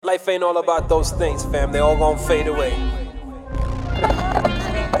life ain't all about those things, fam. They all gonna fade away.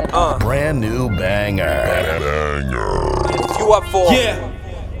 Brand new banger. If you up for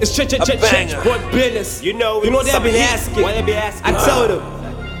it's church, boy, business. You know they've been asking. Why they be asking? I told them.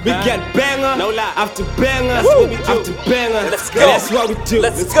 We get banger, no lie. after banger, That's what we do. after banger. Let's go. That's what we do.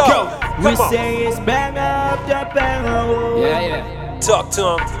 Let's go. We say it's banger after banger. Oh. Yeah. Talk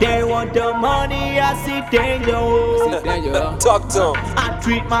to him. They want the money, I see danger. Oh. Talk to him. I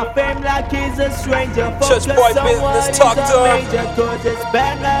treat my fame like he's a stranger. Church boy business, talk to him. Cause it's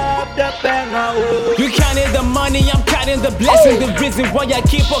banger after banger. Oh. You counting the money, I'm counting the blessing. The reason why I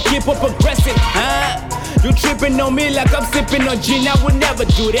keep on progressing. You tripping on me like I'm sipping on gin. I would never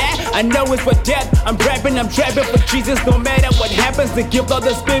do that. I know it's for death. I'm trapping for Jesus. No matter what happens, the gift of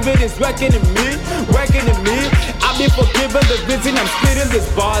the Spirit is working in me. I've been forgiven. The reason I'm spitting this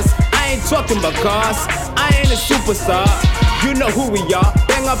bars. I ain't talking about cars. I ain't a superstar. You know who we are.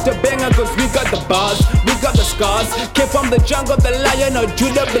 Bang after banger, cause we got the bars. We got the scars. Came from the jungle, the lion of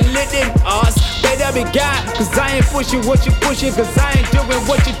Judah believed in us. Better be God, cause I ain't pushing what you pushing. Cause I ain't doing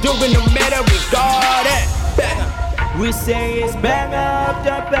what you doing. No matter we got it. Banger. We say it's banger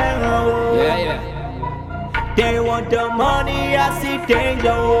after banger. Oh. Yeah. They want the money, I see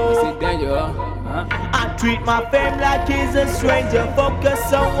danger. Oh. I treat my fame like he's a stranger.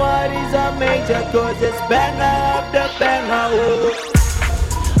 Focus on what is a major. Cause it's banger after banger. Oh.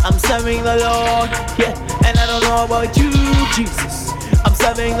 I'm serving the Lord, yeah, and I don't know about you, Jesus. I'm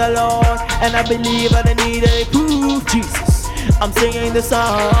serving the Lord, and I believe I don't need any proof, Jesus. I'm singing the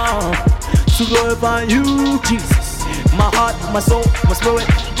song to glorify you, Jesus. My heart, my soul, my spirit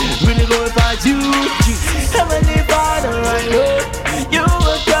really glorifies you, Jesus. Heavenly Father, I know you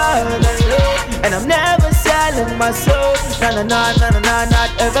are God, I know, and I'm never selling my soul.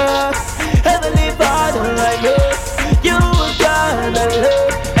 Not ever. Heavenly Father, I know you are God, I know,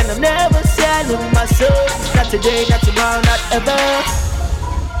 and I'm never selling my soul. Not today, not tomorrow, not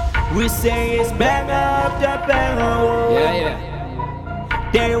ever. We say it's banger after banger. Oh.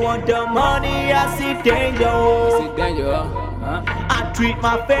 Yeah. They want the money, I see danger. Oh. I treat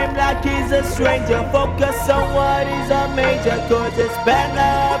my fame like he's a stranger. Focus on what is a major. Cause it's banger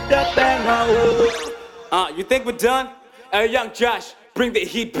after banger. Oh. You think we're done? Young Josh, bring the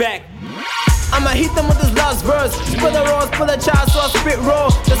heat back. I'ma hit them with this last verse. Spill the rose, spill the child, so I spit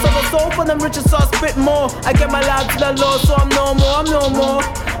raw. The soul for them riches, so I spit more. I get my life to the Lord, so I'm no more.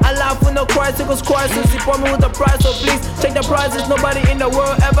 I laugh with no crisis, cause crisis. He bought me with a price, so please check the prices. Nobody in the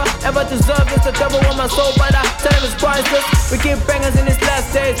world ever deserve this. The devil want my soul, but I tell him it's priceless. We give bangers in these last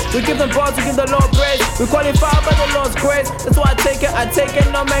days. We give them balls, we give the Lord praise. We qualify by the Lord's grace. That's why I take it,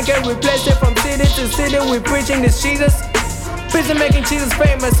 no man can replace it. From city to city, we preaching this Jesus. Busy making Jesus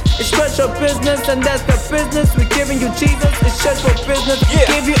famous. It's church for business, and that's the business. We're giving you Jesus. It's church for business. We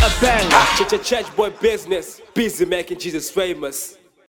give you a banger. Church boy business. Busy making Jesus famous.